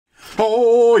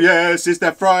Oh yes, it's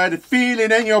that Friday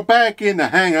feeling and you're back in the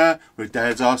hangar with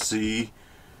Dad's RC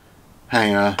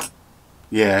hangar.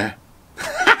 Yeah.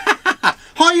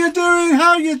 How you doing?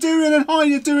 How you doing? And how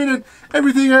you doing? And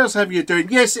everything else have you doing?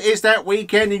 Yes, it's that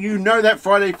weekend and you know that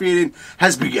Friday feeling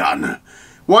has begun.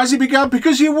 Why has it begun?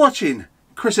 Because you're watching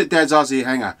Chris at Dad's RC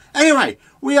hangar. Anyway,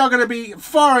 we are going to be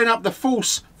firing up the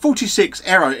Force 46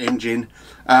 Aero engine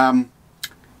on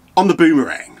the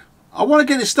Boomerang. I want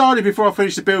to get it started before I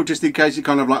finish the build, just in case it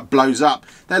kind of like blows up.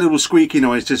 That little squeaky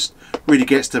noise just really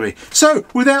gets to me. So,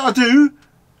 without ado,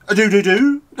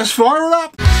 let's fire it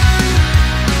up.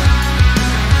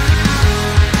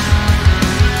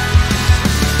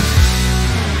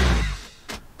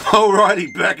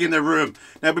 Alrighty, back in the room.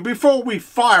 Now, but before we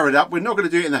fire it up, we're not going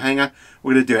to do it in the hangar.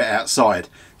 We're going to do it outside.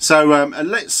 So,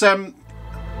 let's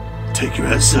take you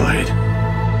outside.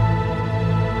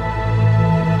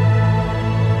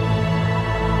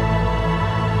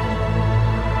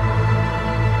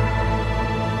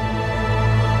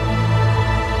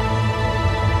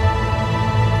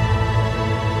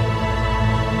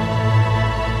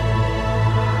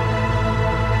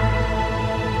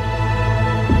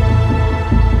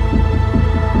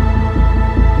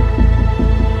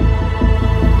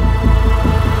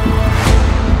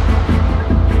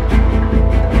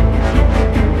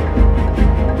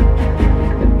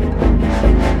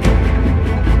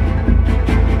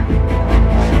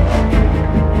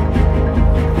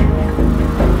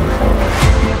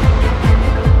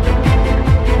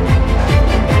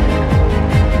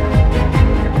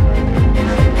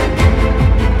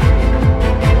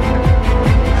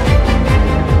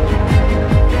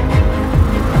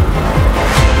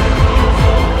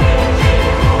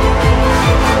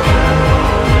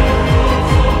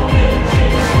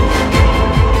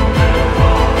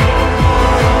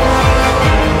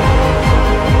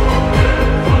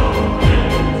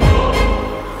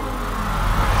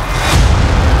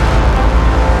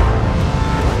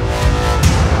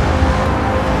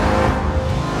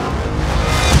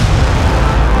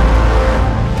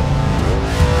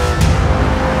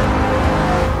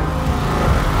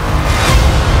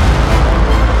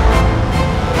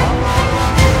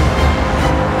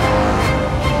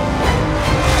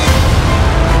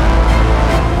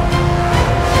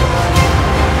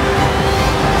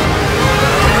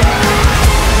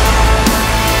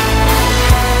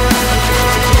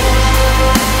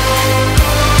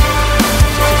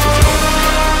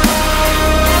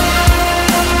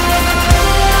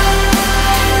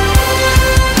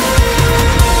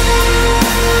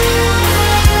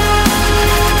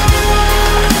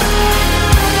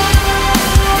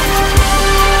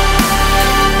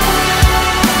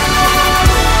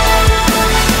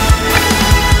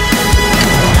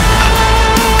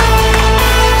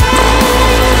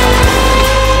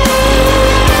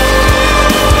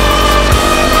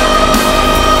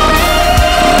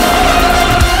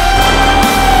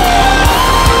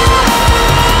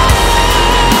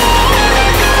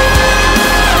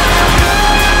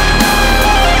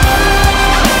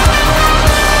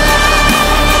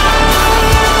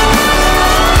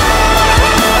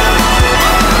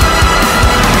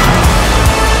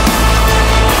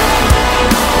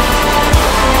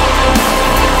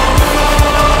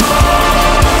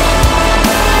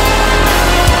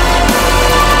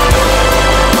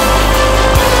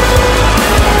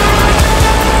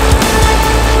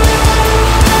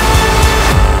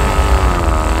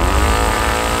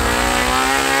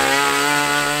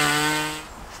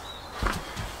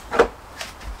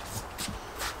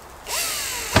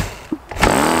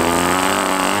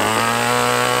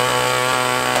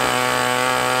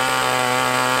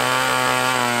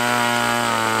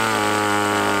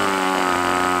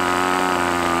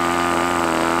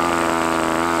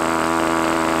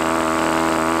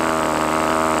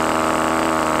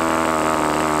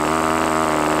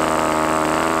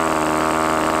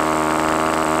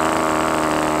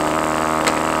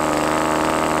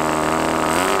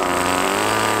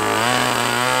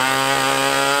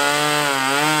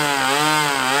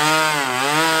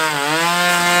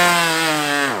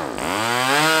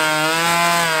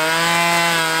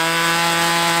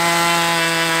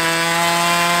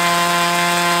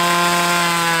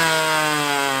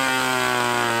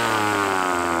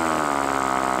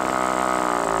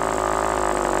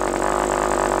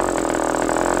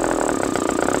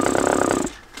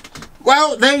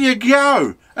 Well, there you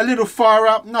go. A little fire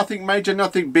up, nothing major,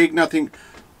 nothing big, nothing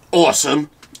awesome.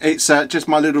 It's just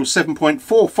my little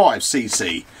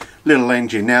 7.45cc little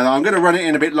engine. Now, I'm going to run it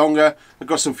in a bit longer. I've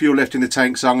got some fuel left in the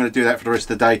tank, so I'm going to do that for the rest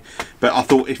of the day. But I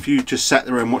thought if you just sat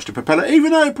there and watched the propeller,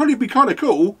 even though it'd probably be kind of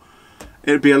cool,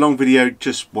 it'd be a long video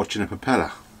just watching a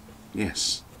propeller.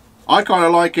 Yes. I kind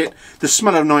of like it. The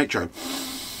smell of nitro.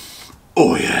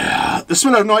 Oh yeah. The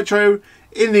smell of nitro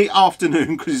in the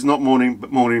afternoon, because it's not morning,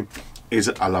 but morning is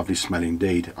a lovely smell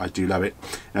indeed. I do love it.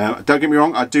 Don't get me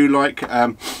wrong. I do like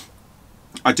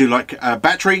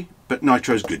battery, but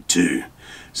nitro's good too.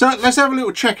 So let's have a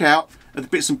little check out of the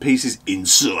bits and pieces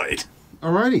inside.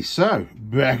 Alrighty, so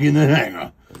back in the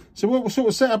hangar. So what sort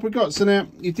of setup we got? So now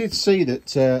you did see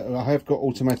that I have got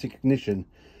automatic ignition,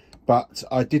 but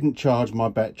I didn't charge my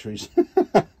batteries.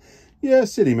 Yeah,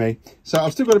 silly me. So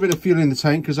I've still got a bit of fuel in the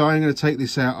tank, because I'm going to take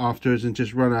this out afterwards and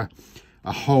just run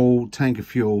a whole tank of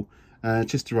fuel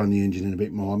just to run the engine in a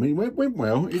bit more. I mean, it went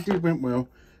well. It went well.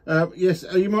 Yes,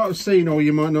 you might have seen, or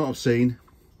you might not have seen.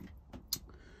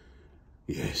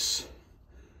 Yes,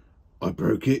 I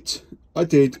broke it. I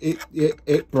did.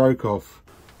 It broke off.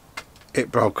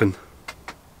 It broken.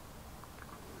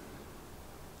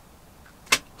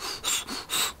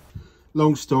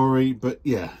 Long story, but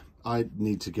yeah, I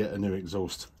need to get a new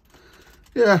exhaust.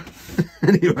 Yeah.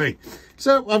 Anyway,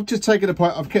 so I've just taken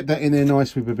apart. I've kept that in there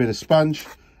nice with a bit of sponge.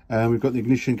 We've got the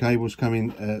ignition cables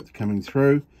coming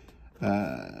through. Where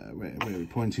are we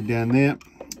pointing down there?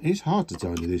 It's hard to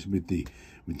tidy this with the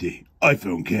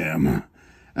iPhone cam.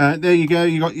 There you go.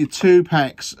 You got your 2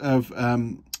 packs of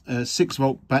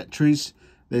 6-volt batteries.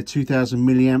 They're 2000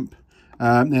 milliamp.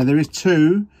 Now there is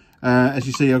 2. As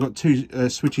you see, I've got 2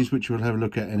 switches, which we'll have a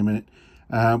look at in a minute.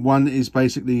 One is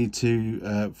basically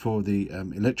for the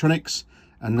electronics.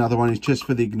 Another one is just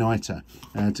for the igniter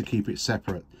to keep it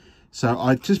separate. So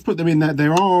I just put them in that.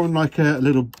 They're on like a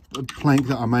little plank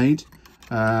that I made,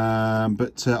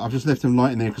 but I've just left them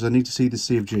light in there because I need to see the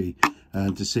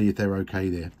CFG to see if they're okay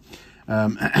there.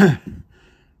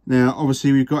 Now,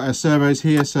 obviously, we've got our servos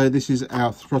here. So this is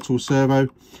our throttle servo.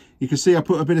 You can see I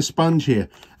put a bit of sponge here.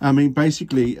 I mean,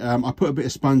 basically, I put a bit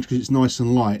of sponge because it's nice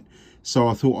and light. So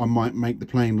I thought I might make the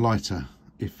plane lighter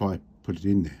if I put it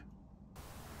in there.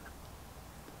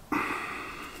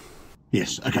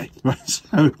 Yes, okay. Right,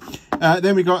 so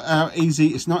then we got our easy.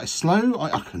 It's not slow.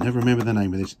 I can never remember the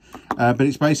name of this, but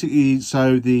it's basically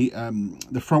so the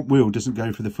front wheel doesn't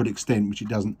go for the full extent, which it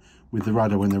doesn't with the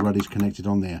rudder when the rudder is connected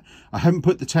on there. I haven't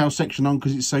put the tail section on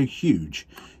because it's so huge.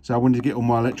 So I wanted to get all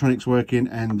my electronics working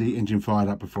and the engine fired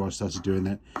up before I started doing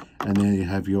that. And then you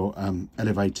have your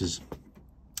elevators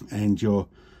and your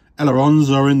ailerons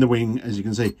are in the wing, as you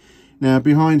can see. Now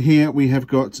behind here we have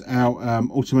got our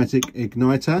automatic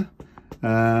igniter.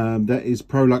 That is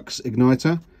Prolux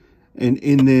Ignitor, and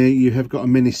in there you have got a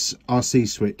Menace RC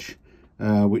switch,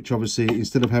 which obviously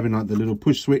instead of having like the little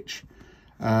push switch,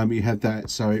 you have that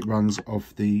so it runs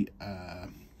off the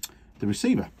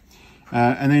receiver.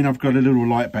 And then I've got a little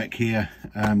light back here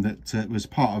that was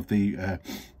part of the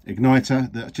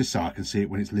igniter, that just so I can see it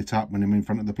when it's lit up when I'm in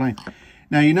front of the plane.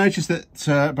 Now you notice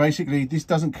that basically this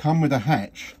doesn't come with a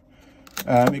hatch.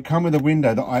 It comes with a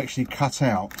window that I actually cut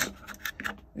out.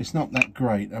 It's not that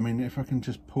great. I mean, if I can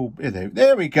just pull...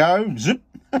 There we go. Zip.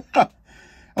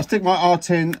 I'll stick my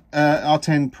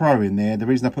R10 Pro in there. The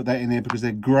reason I put that in there because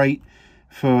they're great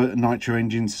for nitro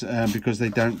engines because they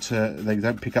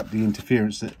don't pick up the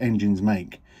interference that engines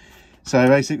make. So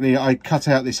basically, I cut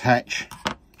out this hatch,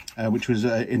 which was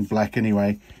in black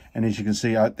anyway. And as you can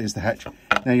see, there's the hatch.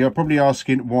 Now, you're probably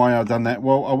asking why I've done that.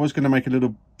 Well, I was going to make a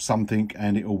little something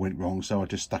and it all went wrong, so I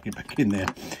just stuck it back in there.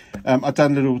 I've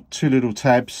done two little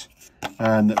tabs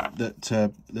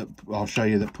that I'll show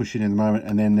you that push in a moment,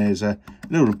 and then there's a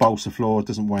little balsa floor,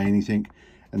 doesn't weigh anything,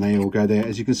 and they all go there.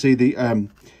 As you can see, the oh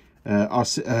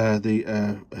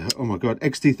my god,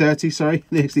 XT30, sorry,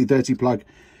 the XT30 plug,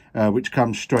 which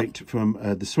comes straight from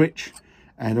the switch,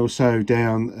 and also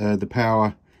down the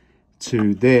power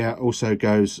to there also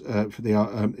goes for the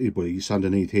well, it's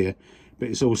underneath here, but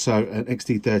it's also an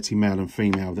XT30 male and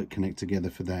female that connect together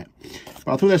for that.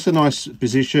 But I thought that's a nice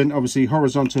position. Obviously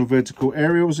horizontal and vertical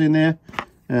aerials in there,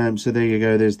 so there you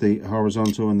go, there's the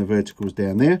horizontal and the verticals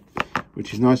down there,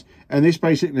 which is nice. And this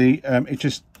basically it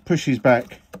just pushes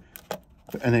back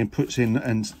and then puts in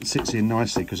and sits in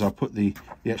nicely because I put the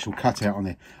actual cutout on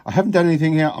there. I haven't done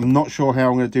anything here. I'm not sure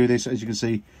how I'm going to do this. As you can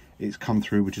see, it's come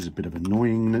through, which is a bit of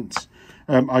annoyingness.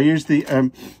 I use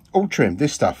the all trim,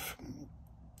 this stuff,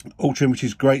 all trim, which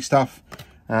is great stuff,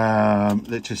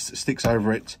 that just sticks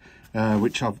over it,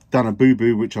 which I've done a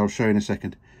boo-boo, which I'll show in a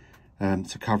second,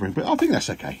 to cover it. But I think that's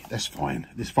okay. That's fine.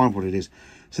 It's fine what it is.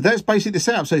 So that's basically the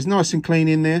setup. So it's nice and clean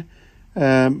in there.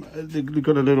 We've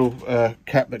got a little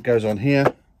cap that goes on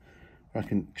here. I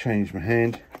can change my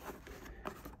hand.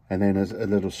 And then there's a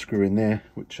little screw in there,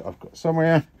 which I've got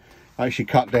somewhere. I actually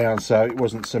cut down so it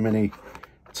wasn't so many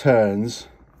turns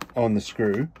on the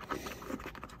screw.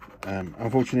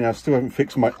 Unfortunately, I still haven't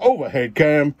fixed my overhead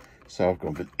cam, so I've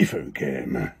gone for the iPhone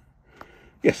cam.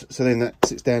 Yes, so then that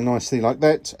sits down nicely like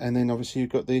that, and then obviously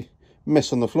you've got the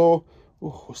mess on the floor.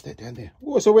 Oh, what's that down there?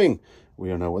 Oh, it's a wing.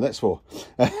 We all know what that's for.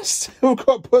 Still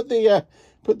got to put the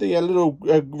little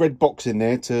red box in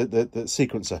there to the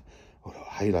sequencer. Oh,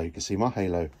 halo, you can see my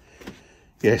halo.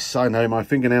 Yes, I know my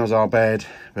fingernails are bad,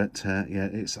 but yeah,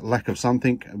 it's a lack of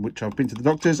something, which I've been to the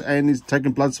doctors and is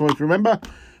taking blood swabs, remember?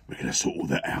 We're going to sort all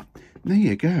that out. There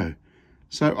you go.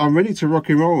 So I'm ready to rock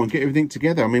and roll and get everything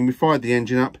together. I mean, we fired the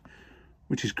engine up,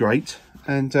 which is great,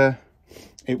 and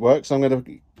it works. I'm going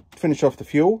to finish off the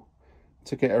fuel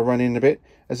to get her running a bit.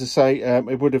 As I say,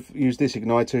 it would have used this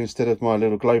igniter instead of my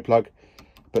little glow plug,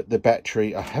 but the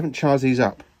battery, I haven't charged these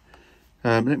up.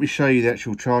 Let me show you the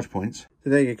actual charge points. So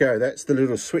there you go, that's the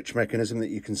little switch mechanism that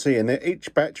you can see, and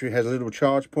each battery has a little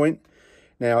charge point.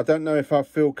 Now, I don't know if I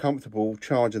feel comfortable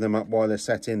charging them up while they're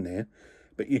sat in there,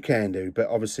 but you can do. But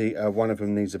obviously, one of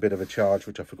them needs a bit of a charge,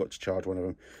 which I forgot to charge one of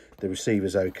them. The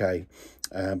receiver's okay,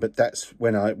 but that's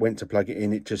when I went to plug it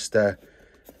in, it just, the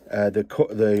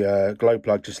glow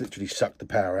plug just literally sucked the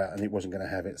power out, and it wasn't going to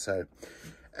have it, so...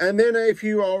 And then if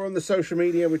you are on the social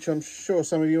media, which I'm sure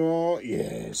some of you are,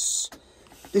 yes,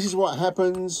 this is what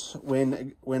happens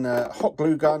when a hot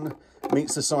glue gun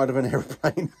meets the side of an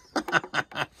aeroplane.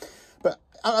 But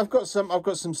I've got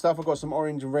some stuff. I've got some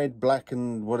orange and red, black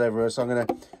and whatever. So I'm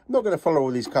not gonna follow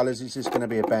all these colours. It's just gonna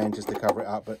be a band just to cover it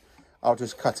up. But I'll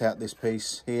just cut out this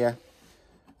piece here,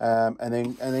 and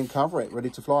then cover it, ready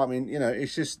to fly. I mean, you know,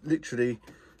 it's just literally,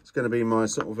 it's going to be my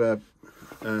sort of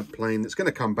plane that's going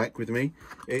to come back with me,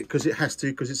 because it has to,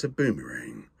 because it's a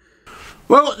boomerang.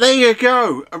 Well, there you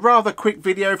go, a rather quick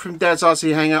video from Dad's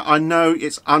RC Hangar. I know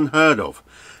it's unheard of,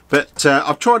 but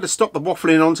I've tried to stop the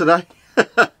waffling on today.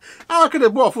 I could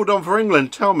have waffled on for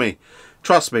England, tell me.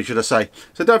 Trust me, should I say.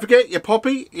 So don't forget your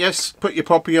poppy. Yes, put your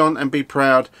poppy on and be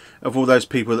proud of all those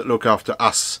people that look after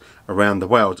us around the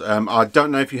world. I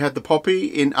don't know if you have the poppy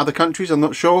in other countries, I'm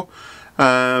not sure,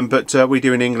 but we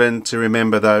do in England to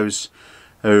remember those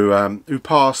who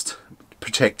passed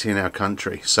protecting our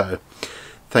country. So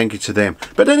thank you to them.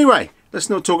 But anyway, let's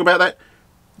not talk about that.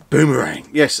 Boomerang.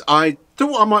 Yes, I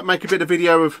thought I might make a bit of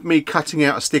video of me cutting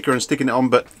out a sticker and sticking it on,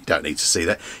 but you don't need to see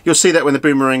that. You'll see that when the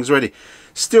boomerang's ready.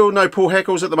 Still no Paul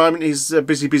Heckles at the moment. He's a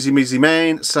busy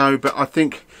man. So, but I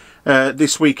think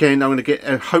this weekend I'm going to get,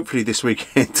 hopefully this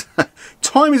weekend,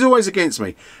 time is always against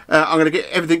me. I'm going to get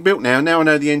everything built now. Now I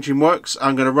know the engine works,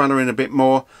 I'm going to run her in a bit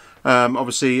more.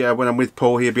 Obviously, when I'm with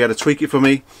Paul, he'll be able to tweak it for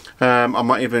me. I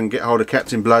might even get hold of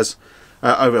Captain Bluz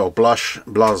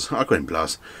Bluz, I call him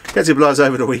Bluz. Captain Bluz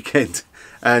over the weekend,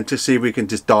 and to see if we can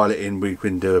just dial it in. We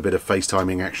can do a bit of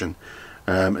FaceTiming action,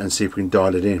 and see if we can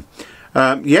dial it in.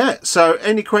 Yeah, so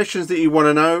any questions that you want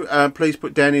to know, please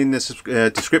put down in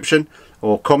the description,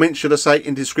 or comment, should I say,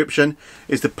 in description,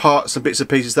 is the parts and bits and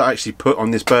pieces that I actually put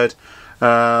on this bird.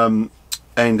 And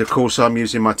of course, I'm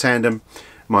using my tandem,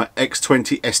 my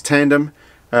X20S tandem,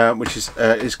 which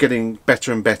is getting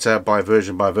better and better by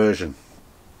version,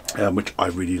 which I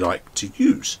really like to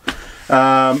use.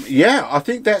 Yeah, I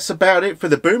think that's about it for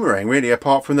the boomerang, really,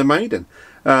 apart from the maiden,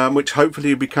 which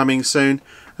hopefully will be coming soon.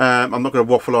 I'm not going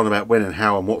to waffle on about when and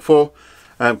how and what for,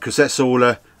 because that's all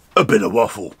a bit of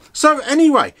waffle. So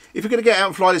anyway, if you're going to get out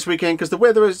and fly this weekend, because the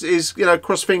weather is, you know,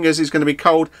 cross fingers, is going to be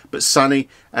cold but sunny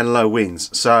and low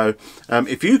winds. So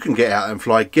if you can get out and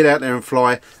fly, get out there and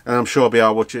fly, and I'm sure I'll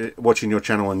be watching your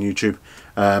channel on YouTube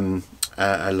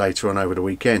later on over the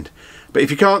weekend. But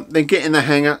if you can't, then get in the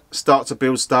hangar, start to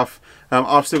build stuff.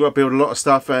 I've still got to build a lot of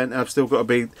stuff, and I've still got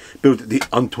to build the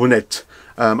Antoinette.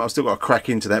 I've still got to crack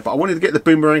into that, but I wanted to get the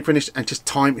boomerang finished, and just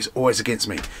time is always against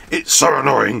me. It's so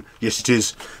annoying. Yes, it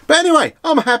is. But anyway,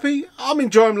 I'm happy. I'm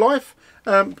enjoying life,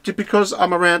 just because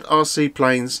I'm around RC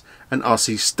planes and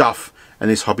RC stuff, and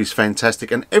this hobby's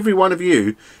fantastic. And every one of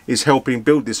you is helping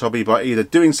build this hobby by either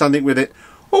doing something with it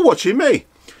or watching me.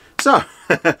 So,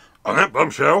 on that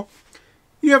bombshell,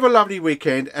 you have a lovely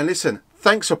weekend, and listen,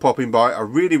 thanks for popping by. I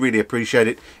really appreciate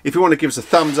it. If you want to give us a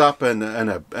thumbs up and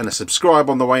a subscribe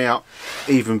on the way out,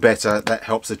 even better. That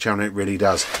helps the channel, it really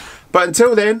does. But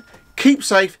until then, keep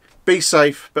safe, be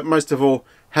safe, but most of all,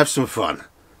 have some fun.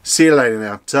 See you later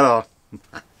now.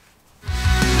 Ta-da.